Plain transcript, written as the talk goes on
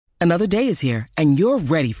Another day is here, and you're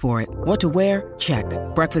ready for it. What to wear? Check.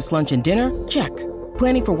 Breakfast, lunch, and dinner? Check.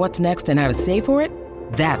 Planning for what's next and how to save for it?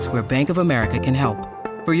 That's where Bank of America can help.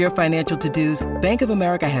 For your financial to-dos, Bank of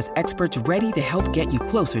America has experts ready to help get you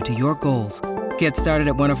closer to your goals. Get started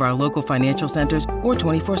at one of our local financial centers or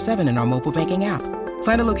 24/7 in our mobile banking app.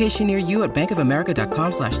 Find a location near you at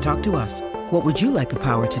bankofamerica.com/talktous. What would you like the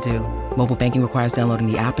power to do? Mobile banking requires downloading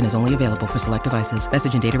the app and is only available for select devices.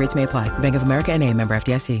 Message and data rates may apply. Bank of America N.A., member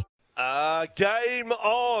FDIC. Game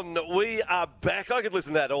on. We are back. I could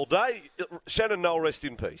listen to that all day. Shannon Noll, rest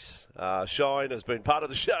in peace. Shine has been part of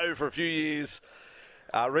the show for a few years.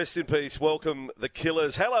 Rest in peace. Welcome the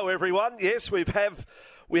Killers. Hello, everyone. Yes, we have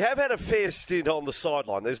had a fair stint on the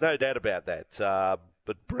sideline. There's no doubt about that.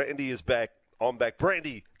 But Brandy is back. I'm back.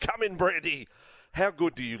 Brandy, come in, Brandy. How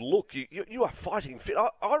good do you look? You are fighting fit.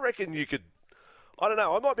 I reckon you could. I don't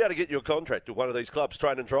know. I might be able to get you a contract with one of these clubs,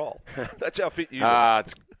 train and trial. That's how fit you look.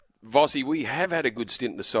 Vossi, we have had a good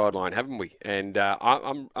stint in the sideline, haven't we? And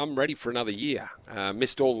I'm ready for another year.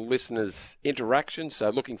 Missed all the listeners' interactions,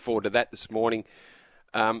 so looking forward to that this morning.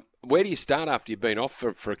 Where do you start after you've been off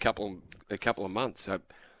for a couple of months?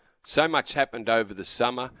 So much happened over the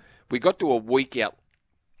summer. We got to a week out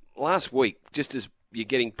last week, just as you're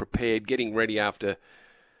getting prepared, getting ready after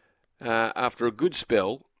a good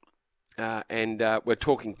spell, and we're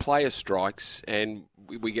talking player strikes, and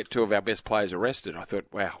we get two of our best players arrested. I thought,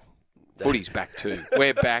 wow. Footy's back too.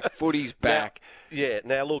 We're back. Footy's back.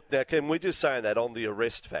 Now look, can we just say that on the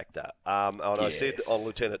arrest factor? And yes. I said on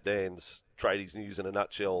Lieutenant Dan's Tradies News in a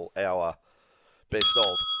Nutshell, our best of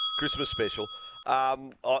Christmas special,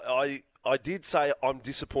 I did say I'm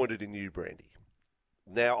disappointed in you, Brandy.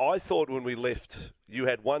 Now, I thought when we left, you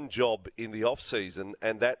had one job in the off-season,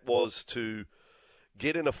 and that was to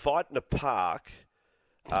get in a fight in a park,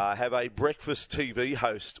 have a breakfast TV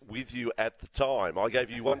host with you at the time. I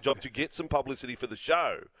gave you one job to get some publicity for the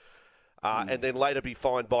show and then later be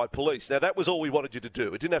fined by police. Now, that was all we wanted you to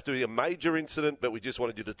do. It didn't have to be a major incident, but we just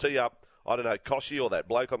wanted you to tee up, I don't know, Koshy or that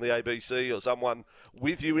bloke on the ABC or someone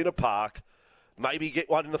with you in a park, maybe get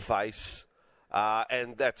one in the face,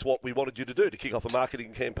 and that's what we wanted you to do, to kick off a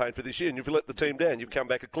marketing campaign for this year. And you've let the team down. You've come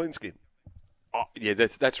back a clean skin. Oh, yeah,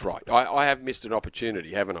 that's right. I have missed an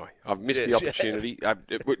opportunity, haven't I? I've missed the opportunity.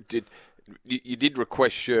 You did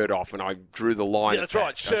request shirt off, and I drew the line. Yeah, that's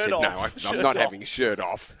right. Shirt off. No, I'm not having a shirt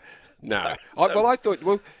off. No. I thought,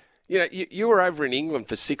 you were over in England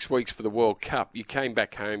for 6 weeks for the World Cup. You came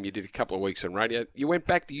back home. You did a couple of weeks on radio. You went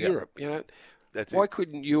back to Europe. Why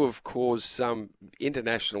couldn't you have caused some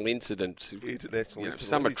international incident?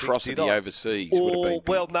 Some atrocity overseas would have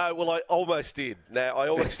been. I almost did. I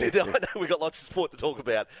almost did. I know we've got lots of sport to talk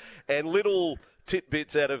about. And little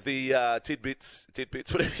tidbits out of the tidbits,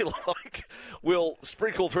 whatever you like, will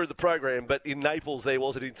sprinkle through the program. But in Naples, there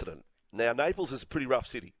was an incident. Now, Naples is a pretty rough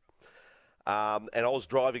city. And I was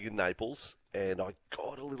driving in Naples, and I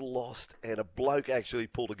got a little lost, and a bloke actually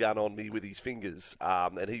pulled a gun on me with his fingers,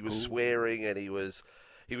 and he was swearing, and he was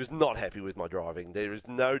not happy with my driving. There is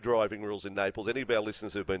no driving rules in Naples. Any of our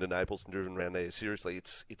listeners who have been to Naples and driven around there, seriously,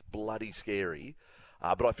 it's bloody scary.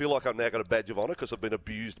 But I feel like I've now got a badge of honour because I've been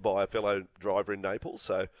abused by a fellow driver in Naples,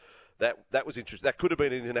 so that was interesting. That could have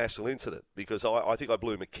been an international incident, because I think I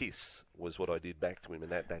blew him a kiss, was what I did back to him,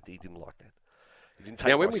 and that he didn't like that.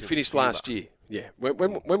 Now, when we finished last year,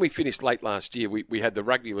 when we finished late last year, we had the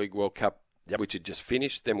Rugby League World Cup, which had just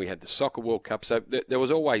finished. Then we had the Soccer World Cup. So there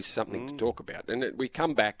was always something to talk about. And we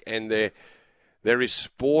come back, and there is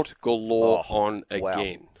sport galore on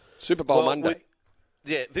again. Super Bowl Monday.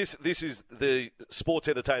 This is the Sports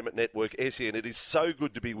Entertainment Network, SEN. It is so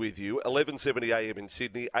good to be with you. 11:70 a.m. in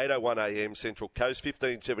Sydney, 8:01 a.m. Central Coast,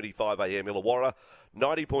 15:75 a.m. Illawarra,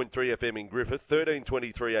 90.3 FM in Griffith,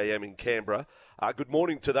 13:23 a.m. in Canberra. Good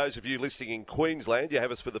morning to those of you listening in Queensland. You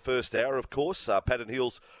have us for the first hour, of course. Patton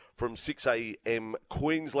Hills from 6 a.m.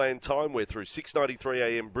 Queensland time. We're through 6:93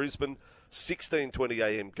 a.m. Brisbane, 16:20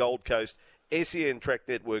 a.m. Gold Coast. SEN Track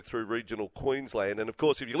Network through regional Queensland. And, of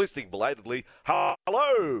course, if you're listening belatedly,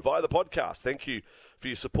 hello via the podcast. Thank you for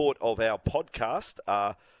your support of our podcast.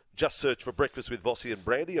 Just search for Breakfast with Vossi and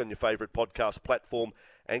Brandy on your favourite podcast platform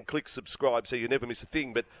and click subscribe so you never miss a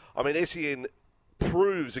thing. But, I mean, SEN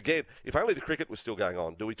proves, again, if only the cricket was still going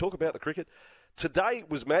on. Do we talk about the cricket? Today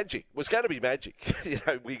was magic. It was going to be magic.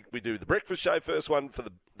 We do the breakfast show, first one for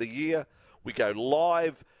the year. We go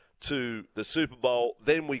live to the Super Bowl.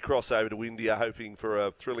 Then we cross over to India, hoping for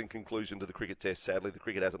a thrilling conclusion to the cricket test. Sadly, the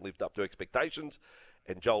cricket hasn't lived up to expectations,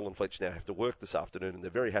 and Joel and Fletch now have to work this afternoon, and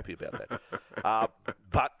they're very happy about that.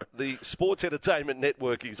 But the Sports Entertainment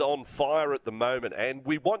Network is on fire at the moment, and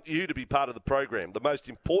we want you to be part of the program. The most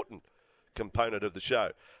important component of the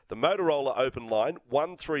show. The Motorola open line,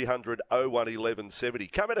 1300 01 1170.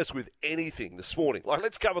 Come at us with anything this morning. Like,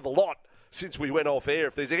 let's cover the lot since we went off air.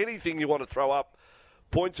 If there's anything you want to throw up,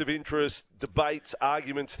 points of interest, debates,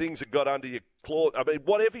 arguments, things that got under your claw, I mean,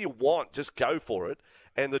 whatever you want, just go for it.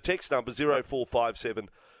 And the text number, 0457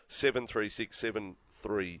 736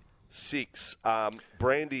 736.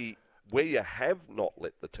 Brandy, where you have not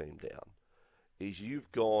let the team down is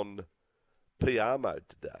you've gone PR mode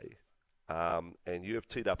today, and you have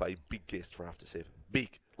teed up a big guest for after 7.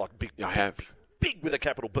 Big, like big. I have. Big with a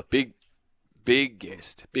capital B. Big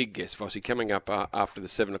guest, Vossi, coming up after the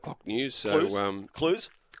 7 o'clock news. So, Clues?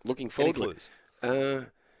 Looking forward to it.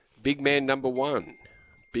 Big man number one.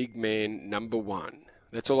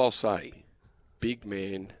 That's all I'll say. Big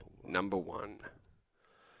man number one.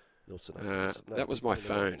 That was my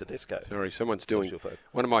phone. Sorry, someone's doing.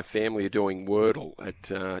 One of my family are doing Wordle at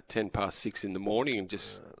 6:10 in the morning, and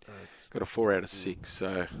just got a 4 out of 6.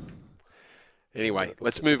 So anyway,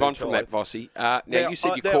 let's move on from that, Vossi. Now you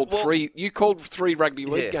said you called three. You called 3 rugby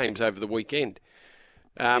league games over the weekend.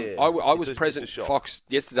 I was present at Fox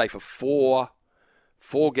yesterday for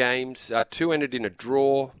four games. 2 ended in a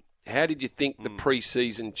draw. How did you think the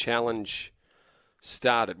pre-season challenge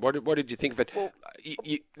started? What did you think of it? Well,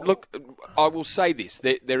 look, I will say this.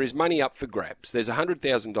 There is money up for grabs. There's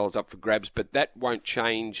 $100,000 up for grabs, but that won't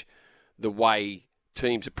change the way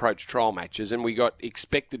teams approach trial matches. And we got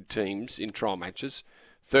expected teams in trial matches,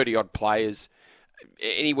 30-odd players,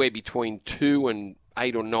 anywhere between 2 and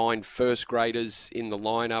 8 or 9 first graders in the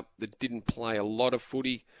lineup that didn't play a lot of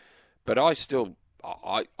footy. But I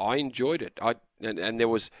enjoyed it. And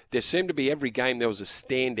there seemed to be every game there was a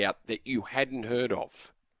standout that you hadn't heard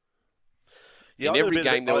of. Yeah, in every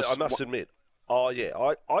game there was. I must admit.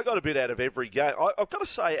 I got a bit out of every game. I've got to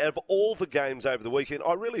say, out of all the games over the weekend,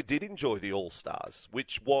 I really did enjoy the All-Stars,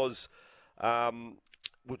 which was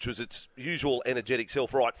its usual energetic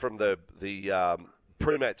self right from the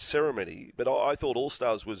pre-match ceremony. But I thought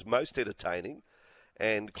All-Stars was most entertaining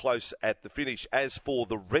and close at the finish. As for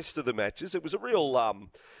the rest of the matches, it was a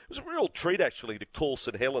real treat actually to call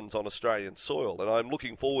St Helens on Australian soil, and I'm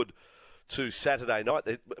looking forward to Saturday night.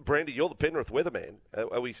 Brandy, you're the Penrith weatherman.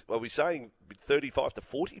 Are we saying 35 to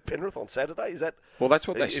 40 Penrith on Saturday? Is that? Well, that's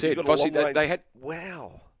what they said. Vossi, they had.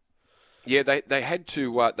 Wow. Yeah, they had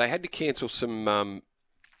to cancel some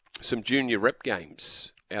junior rep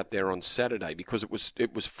games out there on Saturday because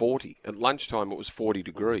it was 40 at lunchtime. It was 40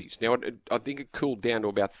 degrees. Now I think it cooled down to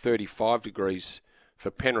about 35 degrees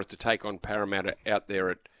for Penrith to take on Parramatta out there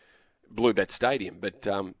at Bluebet Stadium. But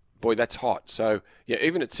boy, that's hot. So yeah,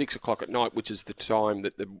 even at 6 o'clock at night, which is the time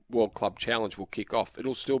that the World Club Challenge will kick off,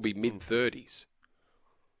 it'll still be mid-30s.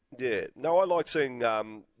 Yeah, no, I like seeing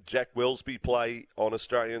Jack Wellsby play on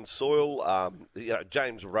Australian soil.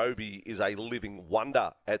 James Roby is a living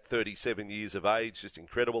wonder at 37 years of age, just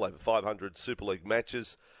incredible, over 500 Super League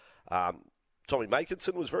matches. Tommy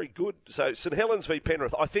Makinson was very good. So St Helens v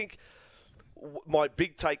Penrith, I think my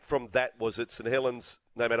big take from that was that St Helens,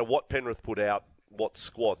 no matter what Penrith put out, what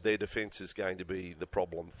squad, their defence is going to be the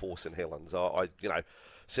problem for St Helens.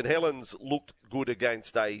 St Helens looked good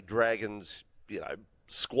against a Dragons,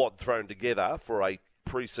 squad thrown together for a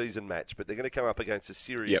pre-season match, but they're going to come up against a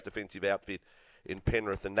serious defensive outfit in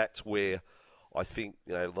Penrith, and that's where I think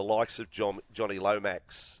the likes of Johnny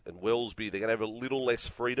Lomax and Wellsby, they're going to have a little less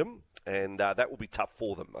freedom, and that will be tough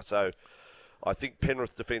for them. So I think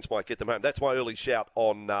Penrith defence might get them home. That's my early shout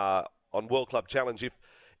on World Club Challenge. If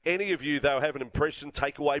any of you, though, have an impression,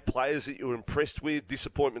 takeaway players that you were impressed with,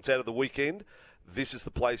 disappointments out of the weekend, this is the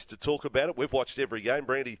place to talk about it. We've watched every game.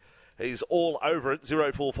 Brandy, he's all over it.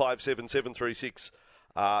 0457 736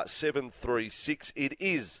 736. It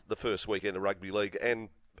is the first weekend of rugby league, and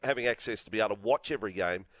having access to be able to watch every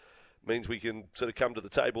game means we can sort of come to the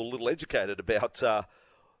table a little educated about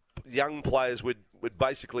young players we'd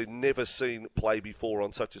basically never seen play before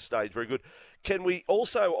on such a stage. Very good. Can we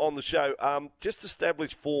also on the show just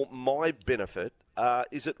establish for my benefit?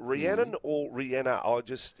 Is it Rhiannon or Rihanna?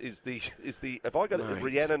 Have I got it?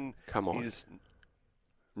 Rhiannon. Come on. Is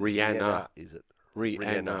Rihanna. Is it?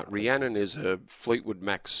 Rihanna. Rhiannon is a Fleetwood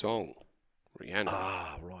Mac song. Rihanna.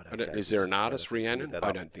 Ah, right. Okay. Is there an artist Rhiannon?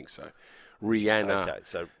 I don't think so. Rihanna. Okay,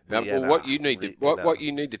 so Rihanna, what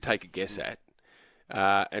you need to take a guess at,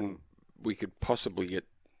 and we could possibly get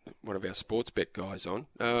one of our sports bet guys on.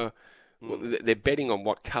 They're betting on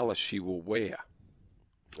what colour she will wear.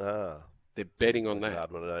 Ah. They're betting on that.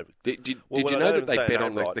 Hard one to know. Did you know that they bet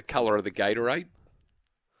on the colour of the Gatorade?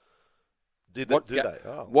 Did they?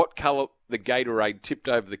 Oh. What colour the Gatorade tipped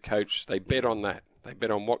over the coach? They bet on that. They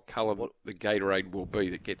bet on what colour the Gatorade will be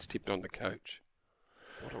that gets tipped on the coach.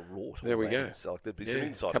 What a rort. There we go. Like there'd be some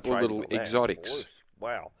inside a couple of little exotics.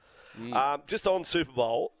 Wow. Just on Super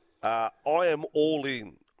Bowl, I am all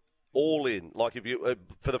in. All in. Like if you,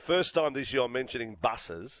 for the first time this year, I'm mentioning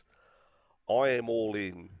buses. I am all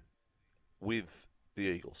in with the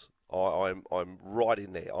Eagles. I'm right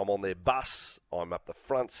in there. I'm on their bus. I'm up the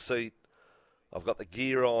front seat. I've got the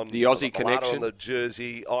gear on. The Aussie I've got connection. on the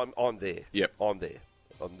jersey. I'm there. Yep. I'm there.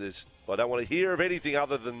 I don't want to hear of anything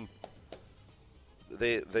other than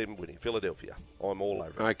them winning. Philadelphia. I'm all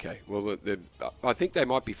over it. Okay. Well, I think they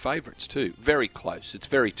might be favourites too. Very close. It's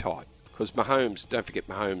very tight. Because Mahomes, don't forget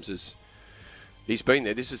Mahomes, he's been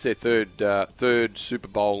there. This is their third Super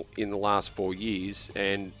Bowl in the last 4 years.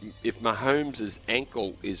 And if Mahomes'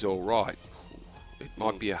 ankle is all right, it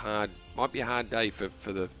might be a hard day for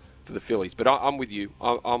the Phillies. But I'm with you.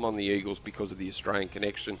 I'm on the Eagles because of the Australian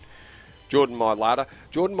connection. Jordan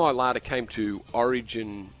Mailata came to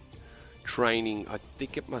Origin training, I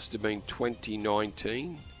think it must have been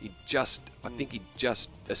 2019. He just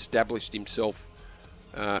established himself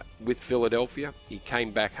with Philadelphia. He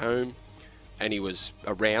came back home and he was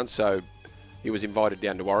around, so he was invited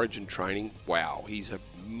down to Origin training. Wow, he's a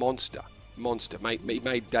monster. He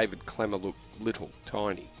made David Clemmer look little,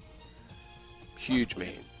 tiny. Huge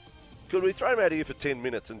man. Could we throw him out here for 10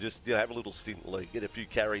 minutes and just have a little stint in the league, get a few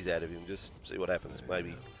carries out of him, just see what happens?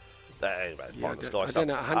 Maybe. Anyway, I don't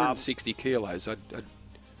know, 160 kilos. I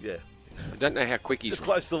don't know how quick he's... Just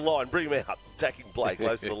close to the line, bring him out, attacking play,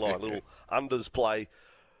 close to the line, little unders play,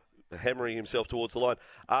 hammering himself towards the line.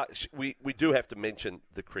 We do have to mention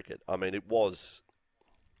the cricket. I mean, it was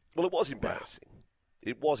embarrassing.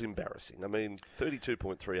 It was embarrassing. I mean,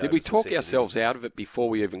 32.3 Did we talk ourselves out of it before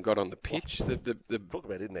we even got on the pitch? Talk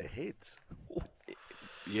about it in their heads.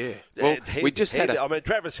 Yeah. Well, we just had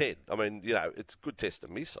Travis Head. I mean, it's a good test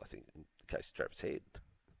to miss, I think, in case of Travis Head.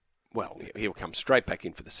 Well, he'll come straight back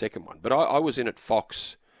in for the second one. But I was in at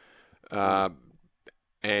Fox, and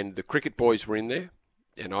the cricket boys were in there,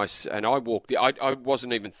 and I walked in. I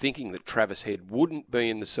wasn't even thinking that Travis Head wouldn't be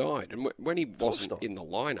in the side. And when he wasn't in the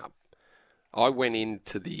lineup, I went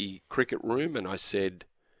into the cricket room and I said,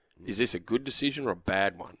 is this a good decision or a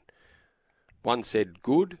bad one? One said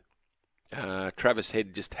good. Travis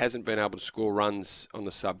Head just hasn't been able to score runs on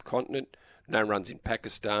the subcontinent. No runs in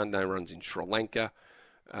Pakistan, no runs in Sri Lanka,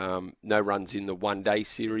 no runs in the one-day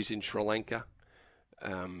series in Sri Lanka.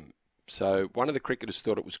 So one of the cricketers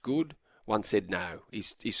thought it was good. One said no.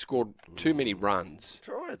 He's scored too many runs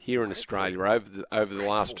here in Australia over the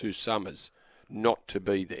last 2 summers not to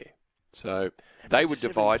be there. So they were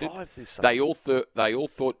divided. They all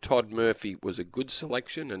thought Todd Murphy was a good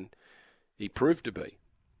selection, and he proved to be.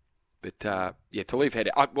 But to leave Head,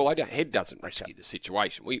 Head doesn't rescue the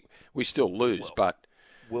situation. We still lose, but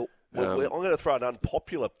I'm going to throw an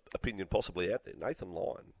unpopular opinion possibly out there. Nathan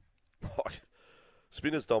Lyon,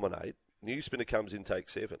 spinners dominate. New spinner comes in,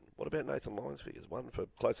 takes 7. What about Nathan Lyon's figures? One for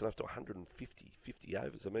close enough to 50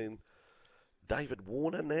 overs. I mean, David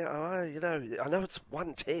Warner now. I know it's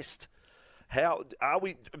one test. How are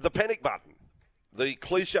we? The panic button, the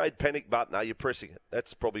cliched panic button. Are you pressing it?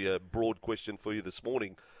 That's probably a broad question for you this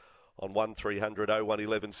morning on 1300 01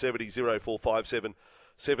 1170 0457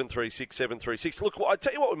 736 736. Look, I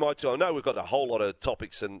tell you what we might do. I know we've got a whole lot of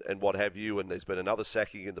topics and what have you, and there's been another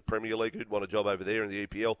sacking in the Premier League. Who'd want a job over there in the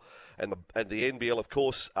EPL and the NBL, of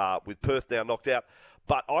course, with Perth now knocked out.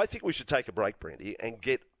 But I think we should take a break, Brandy, and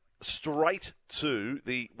get straight to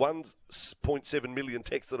the 1.7 million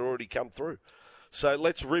texts that already come through. So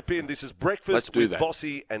let's rip in. This is Breakfast with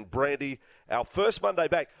Bossy and Brandy. Our first Monday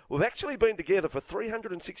back. We've actually been together for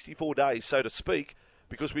 364 days, so to speak,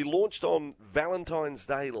 because we launched on Valentine's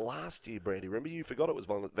Day last year, Brandy. Remember, you forgot it was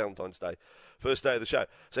Valentine's Day, first day of the show.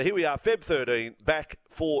 So here we are, Feb 13, back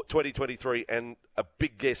for 2023, and a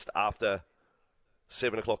big guest after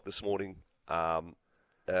 7 o'clock this morning. What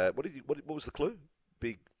was the clue?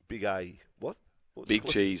 Big A, what? Big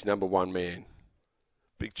Cheese, number one man.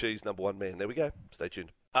 Big Cheese, number one man. There we go. Stay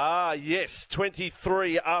tuned. Yes,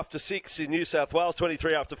 23 after 6 in New South Wales,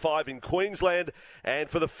 23 after 5 in Queensland. And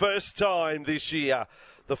for the first time this year,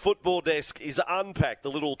 the football desk is unpacked.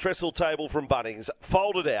 The little trestle table from Bunnings,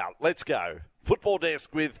 folded out. Let's go. Football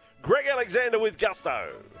desk with Greg Alexander with Gusto.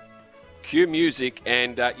 Cue music,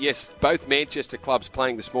 and yes, both Manchester clubs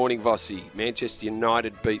playing this morning, Vossi. Manchester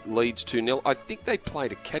United beat Leeds 2-0. I think they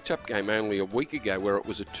played a catch-up game only a week ago where it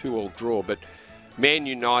was a 2-2 draw, but Man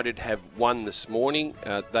United have won this morning.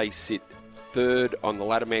 They sit third on the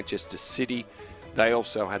ladder. Manchester City, they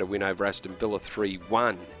also had a win over Aston Villa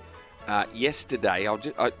 3-1. Yesterday,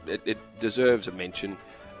 it deserves a mention,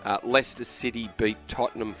 Leicester City beat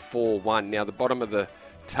Tottenham 4-1. Now, the bottom of the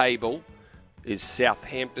table, is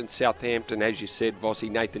Southampton. Southampton, as you said, Vossi,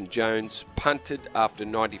 Nathan Jones punted after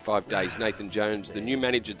 95 days. Nathan Jones, the new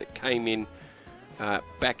manager that came in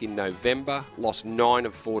back in November, lost 9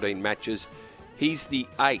 of 14 matches. He's the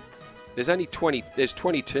 8th. There's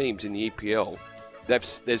 20 teams in the EPL.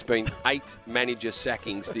 There's been 8 manager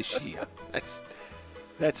sackings this year.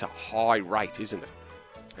 That's a high rate, isn't it?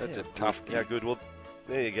 That's a tough game. Yeah, good. Well,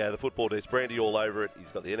 there you go. The football desk, Brandy all over it.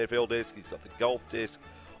 He's got the NFL desk. He's got the golf desk.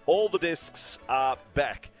 All the desks are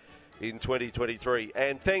back in 2023.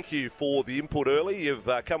 And thank you for the input early. You've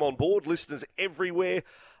come on board. Listeners everywhere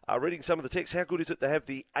are reading some of the texts. How good is it to have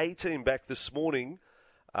the A-team back this morning?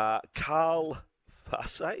 Carl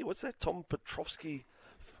Faye, what's that? Tom Petrovsky.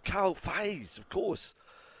 Carl Faze, of course.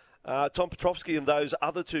 Tom Petrovsky and those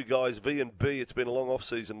other 2 guys, V and B. It's been a long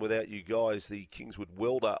off-season without you guys. The Kingswood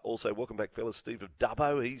welder. Also, welcome back, fellas. Steve of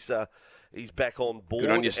Dubbo. He's back on board.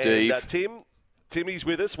 Good on you, Steve. And, Timmy's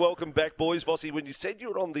with us. Welcome back, boys. Vossi, when you said you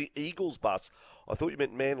were on the Eagles bus, I thought you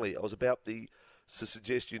meant Manly. I was about to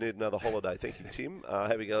suggest you need another holiday. Thank you, Tim.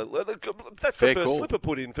 That's the first slipper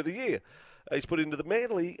put in for the year. He's put into the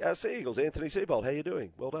Manly Sea Eagles. Anthony Seibold, how you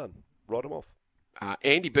doing? Well done. Write him off.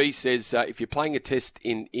 Andy B says, if you're playing a test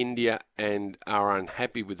in India and are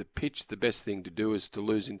unhappy with the pitch, the best thing to do is to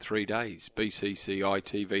lose in 3 days. BCCI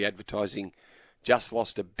TV advertising just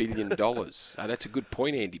lost $1 billion. That's a good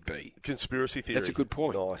point, Andy B. Conspiracy theory. That's a good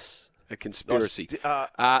point. Nice. A conspiracy.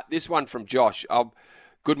 Nice. This one from Josh.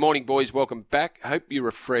 Good morning, boys. Welcome back. Hope you're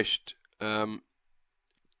refreshed.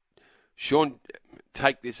 Sean,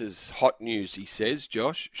 take this as hot news, he says,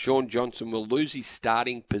 Josh. Sean Johnson will lose his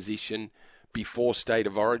starting position before State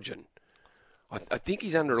of Origin. I think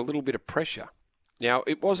he's under a little bit of pressure. Now,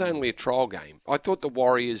 it was only a trial game. I thought the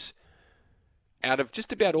Warriors, out of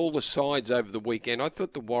just about all the sides over the weekend, I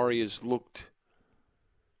thought the Warriors looked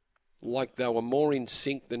like they were more in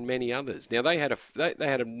sync than many others. Now, they had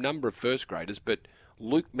a number of first graders, but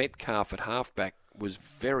Luke Metcalf at halfback was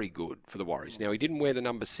very good for the Warriors. Now, he didn't wear the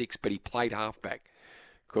number 6, but he played halfback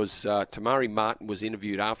because Tamari Martin was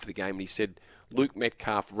interviewed after the game and he said, Luke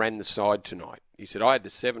Metcalf ran the side tonight. He said, I had the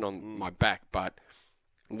 7 on my back, but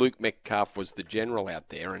Luke Metcalf was the general out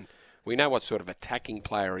there, and we know what sort of attacking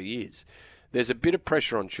player he is. There's a bit of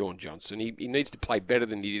pressure on Sean Johnson. He needs to play better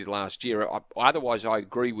than he did last year. Otherwise, I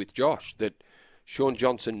agree with Josh that Sean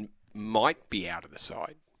Johnson might be out of the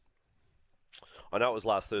side. I know it was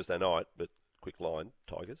last Thursday night, but quick line,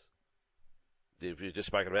 Tigers. If you're just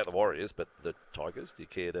speaking about the Warriors, but the Tigers, do you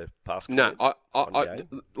care to pass? No,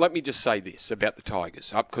 let me just say this about the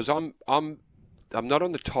Tigers, because I'm not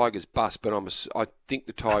on the Tigers bus, but I think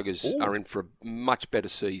the Tigers are in for a much better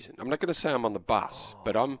season. I'm not going to say I'm on the bus,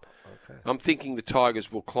 but I'm thinking the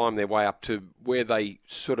Tigers will climb their way up to where they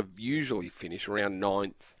sort of usually finish, around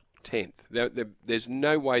 9th, 10th. There's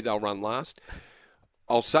no way they'll run last.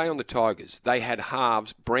 I'll say on the Tigers, they had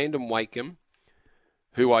halves, Brandon Wakeham,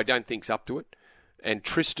 who I don't think's up to it, and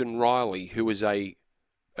Tristan Riley, who is a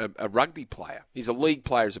rugby player. He's a league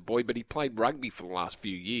player as a boy, but he played rugby for the last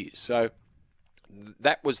few years. So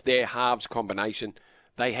that was their halves combination.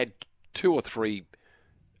 They had 2 or 3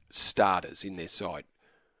 starters in their side.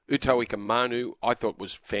 Uto Ikamanu, I thought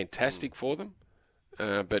was fantastic for them,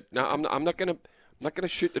 but no, I'm not going to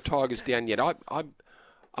shoot the Tigers down yet.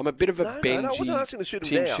 I'm a bit of a Benji, I wasn't asking to shoot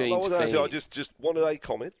Tim him down. Sheens fan. I just wanted a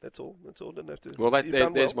comment. That's all. Didn't have to. Well,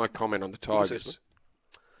 there's my comment on the Tigers.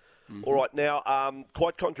 Mm-hmm. All right, now,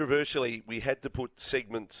 quite controversially, we had to put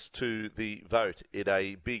segments to the vote in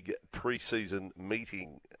a big pre-season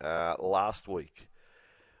meeting last week.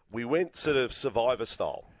 We went sort of Survivor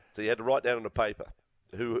style, so you had to write down on a paper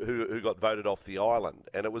who got voted off the island,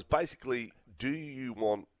 and it was basically, do you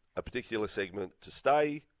want a particular segment to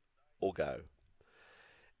stay or go?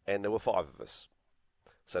 And there were 5 of us,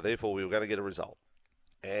 so therefore we were going to get a result.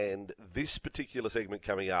 And this particular segment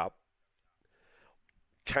coming up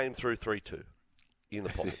came through 3-2 in the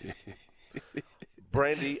positive.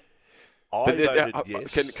 Brandy, I voted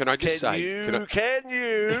yes. Can I just say? Can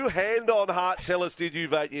you, hand on heart, tell us, did you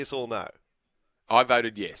vote yes or no? I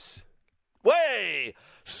voted yes. Way!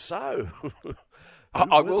 So,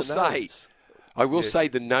 I will say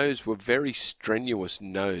the no's were very strenuous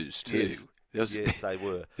no's too. Yes. Yes, they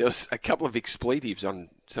were. There was a couple of expletives on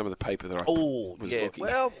some of the paper that I was looking at.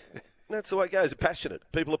 Well, that's the way it goes. Passionate.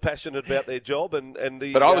 People are passionate about their job and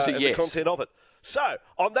the, but I was the content of it. So,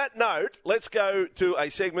 on that note, let's go to a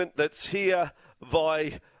segment that's here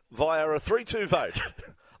via a 3-2 vote.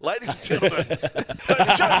 Ladies and gentlemen,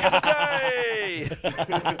 the show of the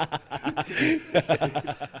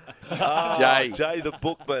day. Jay the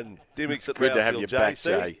Bookman. Dimmicks at Good to have you back,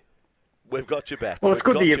 Jay. We've got you back. Well, it's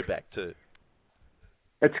good got you back too.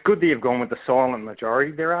 It's good that you've gone with the silent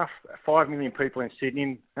majority. There are 5 million people in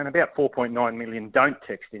Sydney, and about 4.9 million don't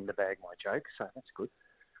text in to bag my jokes, so that's good.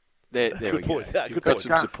 There Good we point. go. Yeah, You've good got point.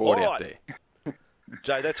 some support All out right. there.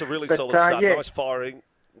 Jay, that's a really But, solid start. yeah. Nice firing.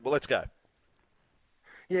 Well, let's go.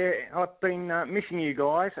 Yeah, I've been missing you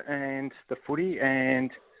guys and the footy,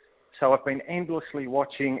 and so I've been endlessly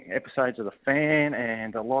watching episodes of The Fan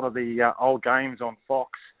and a lot of the old games on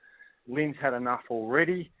Fox. Lynn's had enough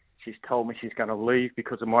already. She's told me she's going to leave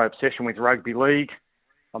because of my obsession with rugby league.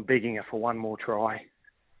 I'm begging her for one more try.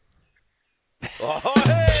 Oh,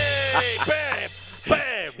 hey! Bam!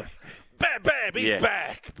 Bam! Bam! Bam! He's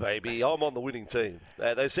back, baby. I'm on the winning team.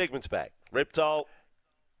 Those segments back. Reptile,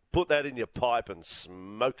 put that in your pipe and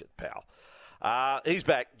smoke it, pal. He's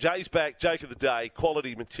back. Jay's back. Joke of the day.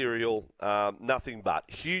 Quality material. Nothing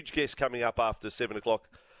but. Huge guest coming up after 7 o'clock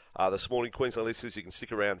this morning. Queensland listeners, you can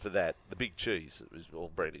stick around for that. The big cheese. It was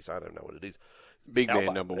all Brandy's. I don't know what it is. Big Albo.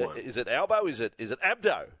 man number one. Is it Albo? Is it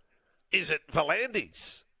Abdo? Is it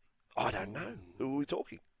Volandis? I don't know. Who are we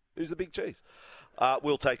talking? Who's the big cheese?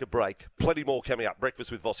 We'll take a break. Plenty more coming up.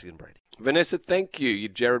 Breakfast with Vossi and Brandy. Vanessa, thank you.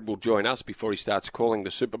 Jared will join us before he starts calling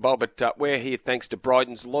the Super Bowl, but we're here thanks to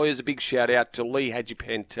Bryden's Lawyers. A big shout-out to Lee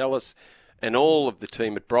Hadjipantelis and all of the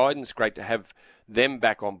team at Bryden's. Great to have them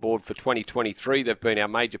back on board for 2023. They've been our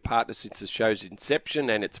major partner since the show's inception,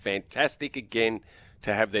 and it's fantastic again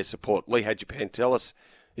to have their support. Lee Hadjipantelis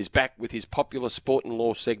is back with his popular sport and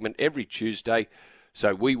law segment every Tuesday,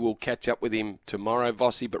 so we will catch up with him tomorrow,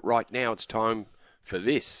 Vossi, but right now it's time for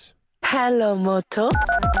this. Hello, Moto.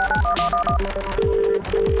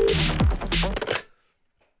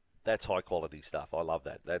 That's high quality stuff. I love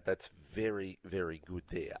that. That's very, very good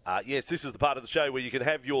there. Yes, this is the part of the show where you can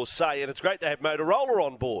have your say, and it's great to have Motorola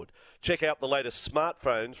on board. Check out the latest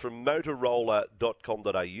smartphones from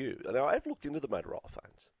Motorola.com.au. Now, I've looked into the Motorola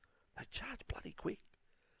phones. They charge bloody quick.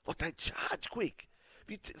 Look, they charge quick.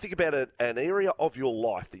 If you think about an area of your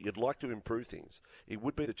life that you'd like to improve things, it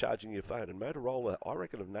would be the charging your phone. And Motorola, I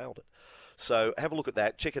reckon, have nailed it. So have a look at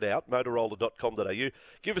that. Check it out, Motorola.com.au.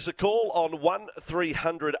 Give us a call on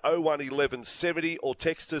 1300 01 1170 or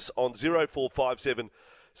text us on 0457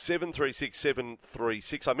 736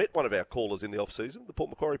 736. I met one of our callers in the off-season, the Port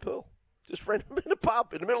Macquarie Pearl. Just ran him in a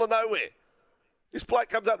pub in the middle of nowhere. This bloke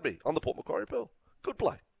comes up to me on the Port Macquarie Pearl. Good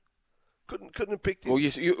bloke. Couldn't have picked him. Well, you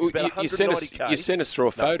sent us through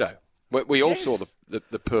a photo. We all saw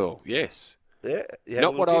the Pearl, yes. Yeah.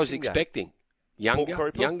 Not what I was expecting.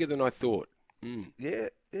 Younger than I thought. Yeah,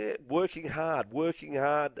 working hard.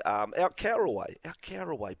 Out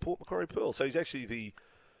Cowraway, Port Macquarie Pearl. So he's actually the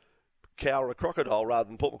Cowra Crocodile rather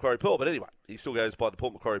than Port Macquarie Pearl. But anyway, he still goes by the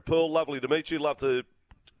Port Macquarie Pearl. Lovely to meet you. Love to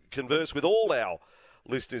converse with all our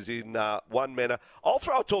listeners in one manner. I'll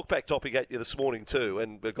throw a talkback topic at you this morning too,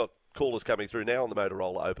 and we've got callers coming through now on the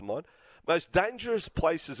Motorola open line. Most dangerous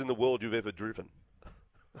places in the world you've ever driven.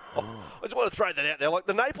 I just want to throw that out there. Like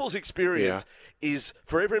the Naples experience is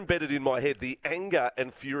forever embedded in my head, the anger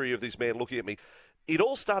and fury of this man looking at me. It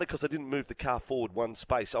all started because I didn't move the car forward one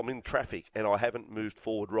space. I'm in traffic and I haven't moved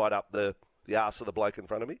forward right up the arse of the bloke in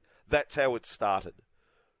front of me. That's how it started.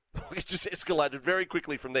 It just escalated very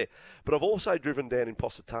quickly from there. But I've also driven down in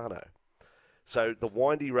Positano. So the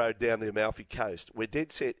windy road down the Amalfi Coast, we're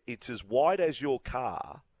dead set. It's as wide as your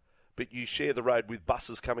car, but you share the road with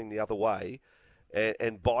buses coming the other way.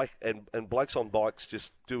 And blokes on bikes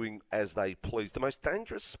just doing as they please. The most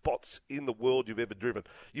dangerous spots in the world you've ever driven.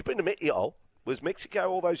 You've been to Mexico. Was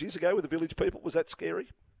Mexico all those years ago with the village people? Was that scary?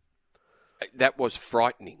 That was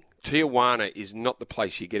frightening. Tijuana is not the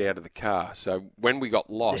place you get out of the car. So when we got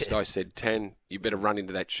lost, I said, Tan, you better run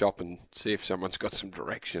into that shop and see if someone's got some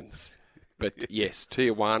directions. But yes,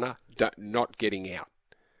 Tijuana, not getting out.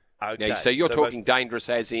 Okay. Now, so you're talking dangerous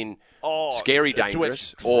as in scary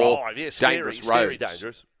dangerous or dangerous scary roads?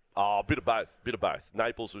 Dangerous. Oh, a bit of both.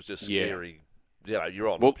 Naples was just scary. You know, you're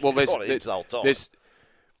on. Well, there's the whole time.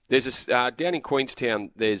 There's a down in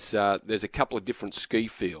Queenstown. There's a couple of different ski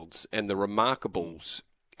fields, and the remarkables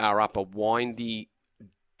are up a windy,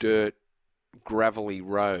 dirt, gravelly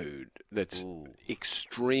road that's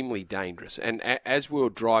extremely dangerous. And as we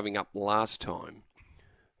were driving up last time,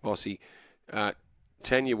 Bossy,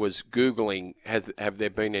 Tanya was Googling, have there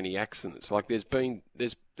been any accidents? Like there's been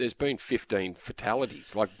 15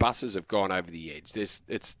 fatalities. Like buses have gone over the edge. It's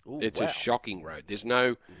a shocking road. There's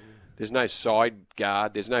no side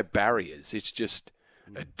guard. There's no barriers. It's just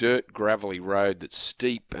a dirt, gravelly road that's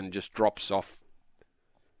steep and just drops off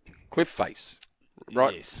cliff face.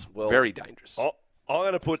 Right. Yes. Well, very dangerous.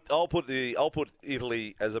 I'll put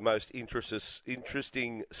Italy as the most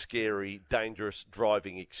interesting, scary, dangerous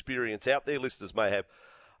driving experience out there. Listeners may have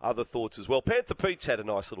other thoughts as well. Panther Pete's had a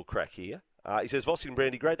nice little crack here. He says, Vossi and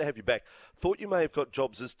Brandy, great to have you back. Thought you may have got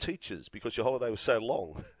jobs as teachers because your holiday was so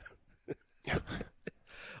long.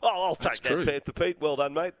 I'll take that, true. Panther Pete. Well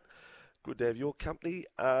done, mate. Good to have your company.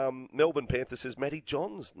 Melbourne Panther says, Matty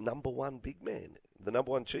Johns, number one big man, the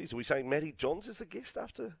number one cheese. Are we saying Matty Johns is the guest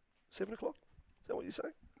after 7 o'clock? Is that what you're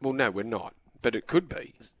saying? Well, no, we're not. But it could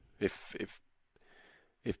be if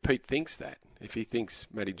Pete thinks that. If he thinks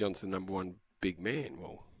Matty Johns the number one big man,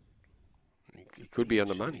 well, he could be on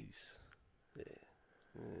the money.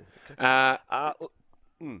 Yeah. Okay.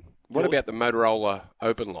 What about the Motorola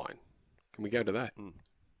Open Line? Can we go to that?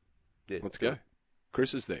 Yeah, let's go.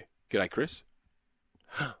 Chris is there. G'day, Chris.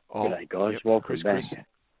 G'day, guys. Yep. Welcome Chris, back. Chris.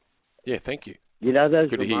 Yeah, thank you. You know, those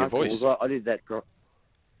good to hear your voice. I did that.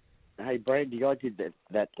 Hey, Brandy, I did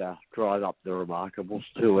that drive up the Remarkables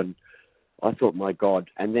too, and I thought, my God.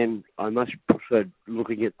 And then I much preferred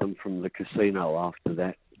looking at them from the casino after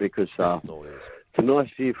that because it's a nice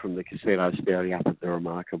view from the casino staring up at the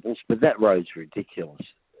Remarkables, but that road's ridiculous.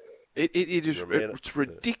 It is. It's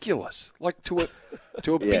ridiculous. Like to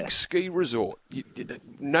a big ski resort.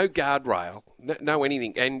 No guardrail, no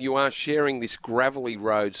anything, and you are sharing this gravelly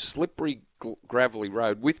road, slippery gravelly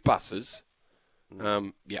road with buses.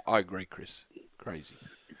 Yeah, I agree, Chris. Crazy.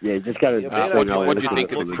 Yeah, just go to. What do you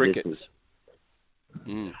think of the crickets?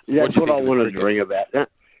 That's what I wanted to ring about. Now,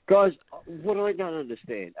 guys, what I don't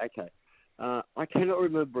understand. Okay, I cannot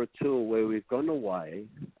remember a tour where we've gone away.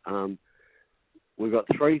 We've got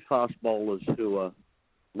 3 fast bowlers who are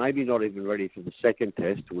maybe not even ready for the second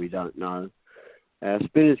test. We don't know. Our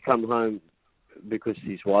spinners come home because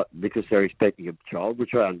they're expecting a child,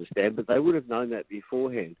 which I understand, but they would have known that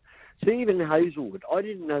beforehand. So even Hazelwood, I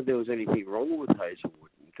didn't know there was anything wrong with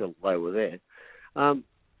Hazelwood until they were there. How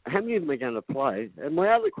many of them are going to play? And my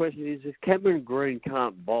other question is, if Cameron Green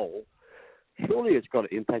can't bowl, surely it's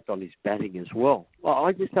got an impact on his batting as well.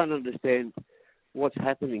 I just don't understand what's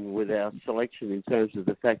happening with our selection in terms of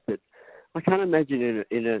the fact that I can't imagine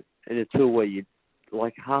in a tour where you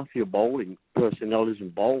like half your bowling personnel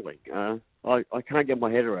isn't bowling. I can't get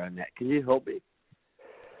my head around that. Can you help me?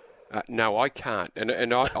 No, I can't.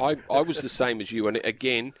 And I was the same as you. And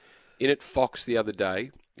again, in at Fox the other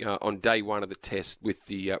day, on day one of the test with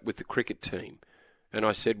the cricket team, and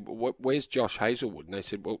I said, "Where's Josh Hazelwood?" And they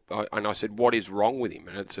said, "Well," and I said, "What is wrong with him?"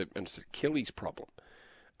 And it's an Achilles problem.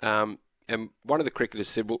 And one of the cricketers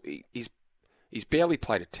said, "Well, he's barely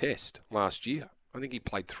played a test last year. I think he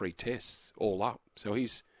played 3 tests all up. So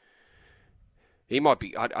he might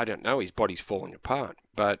be. I don't know. His body's falling apart."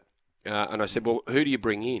 But and I said, "Well, who do you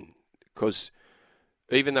bring in?" Because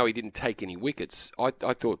even though he didn't take any wickets, I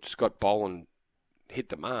thought Scott Boland hit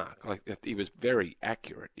the mark. Like, he was very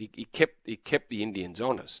accurate. He kept the Indians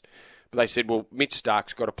honest. But they said, "Well, Mitch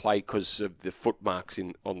Stark's got to play because of the footmarks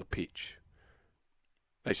on the pitch."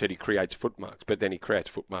 They said he creates footmarks, but then he creates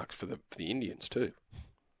footmarks for the Indians too.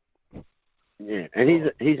 Yeah,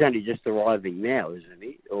 and he's only just arriving now, isn't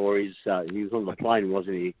he? Or he was on the plane,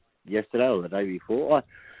 wasn't he, yesterday or the day before?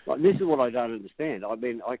 This is what I don't understand. I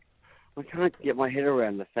mean, I can't get my head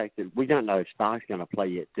around the fact that we don't know if Stark's going to play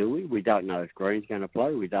yet, do we? We don't know if Green's going to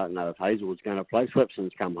play. We don't know if Hazelwood's going to play.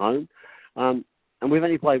 Swepson's come home. And we've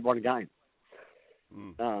only played one game.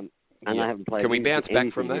 And they haven't played. Can we bounce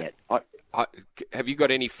back from that? Yet. Have you got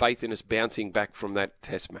any faith in us bouncing back from that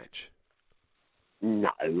test match? No.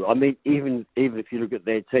 I mean, even if you look at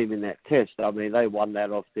their team in that test, I mean, they won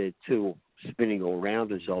that off their 2 spinning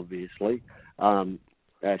all-rounders, obviously.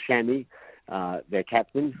 Shami, their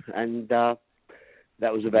captain, and that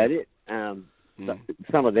was about it.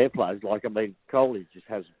 Some of their players, Coley just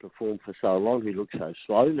hasn't performed for so long. He looks so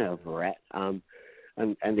slow now, Virat.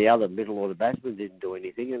 And the other middle order batsmen didn't do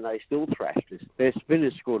anything, and they still thrashed us. Their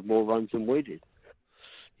spinners scored more runs than we did.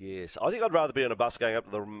 Yes, I think I'd rather be on a bus going up to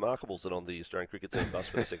the Remarkables than on the Australian cricket team bus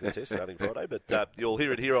for the second test starting Friday. But you'll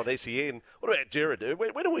hear it here on SEN. What about Jared?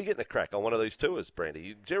 When are we getting a crack on one of these tours,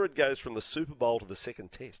 Brandy? Jared goes from the Super Bowl to the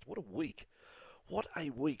second test. What a week. What a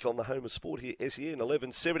week on the home of sport here, SEN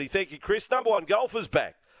 1170. Thank you, Chris. Number one golfer's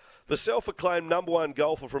back. The self-acclaimed number one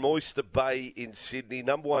golfer from Oyster Bay in Sydney.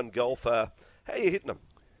 Number one golfer. How are you hitting them?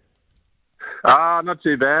 Not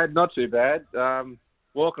too bad.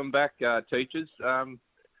 Welcome back, teachers.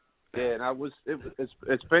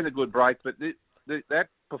 It's been a good break, but that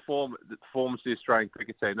performance of the Australian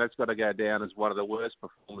cricket team, that's got to go down as one of the worst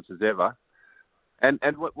performances ever. And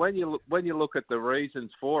when you look at the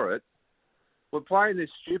reasons for it, we're playing this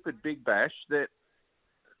stupid Big Bash that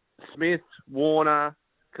Smith, Warner,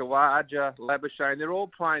 Khawaja, Labuschagne, they're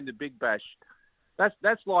all playing the Big Bash. That's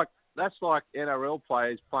like NRL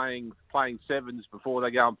players playing sevens before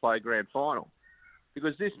they go and play a grand final.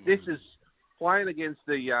 because this is playing against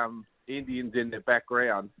the Indians in their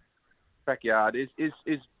backyard is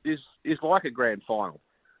like a grand final.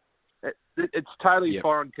 It's totally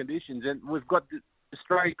foreign conditions, and we've got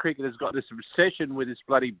Australian cricket has got this obsession with this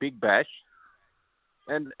bloody Big Bash,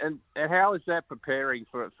 and how is that preparing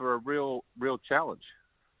for a real challenge?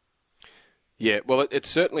 Yeah, well, it's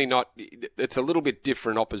certainly not. It's a little bit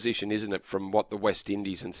different opposition, isn't it, from what the West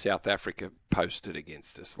Indies and South Africa posted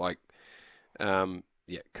against us? Like,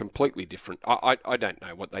 completely different. I don't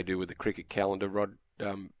know what they do with the cricket calendar, Rod,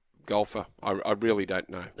 golfer. I really don't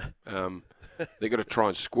know. They've got to try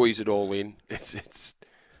and squeeze it all in.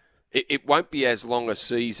 It won't be as long a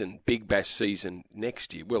season, Big Bash season,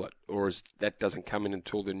 next year, will it? Or that doesn't come in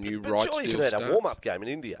until the new rights deal starts? You could have a warm-up game in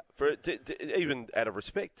India, even out of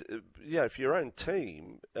respect, for your own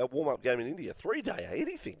team, a warm-up game in India, 3-day,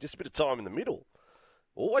 anything, just a bit of time in the middle.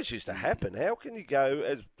 Always used to happen. How can you go,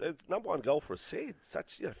 as number one golfer has said,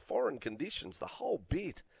 such foreign conditions, the whole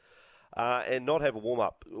bit, and not have a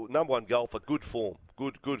warm-up? Number one golfer, good form.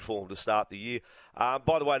 Good form to start the year.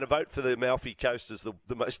 By the way, to vote for the Amalfi Coast as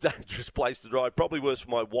the most dangerous place to drive. Probably worse for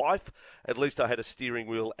my wife. At least I had a steering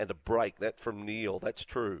wheel and a brake. That from Neil. That's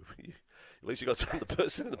true. At least you got the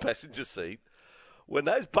person in the passenger seat. When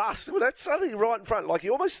those busts, when that's suddenly right in front, like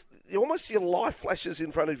you almost your life flashes in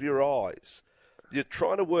front of your eyes. You're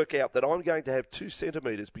trying to work out that I'm going to have 2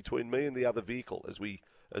 centimetres between me and the other vehicle as we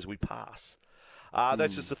pass.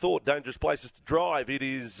 That's just a thought. Dangerous places to drive. It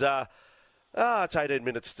is. It's 18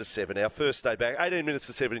 minutes to 7. Our first day back. 18 minutes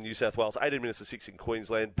to 7 in New South Wales. 18 minutes to 6 in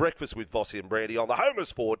Queensland. Breakfast with Vossi and Brandy on the home of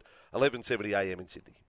sport. 11:70 a.m. in Sydney.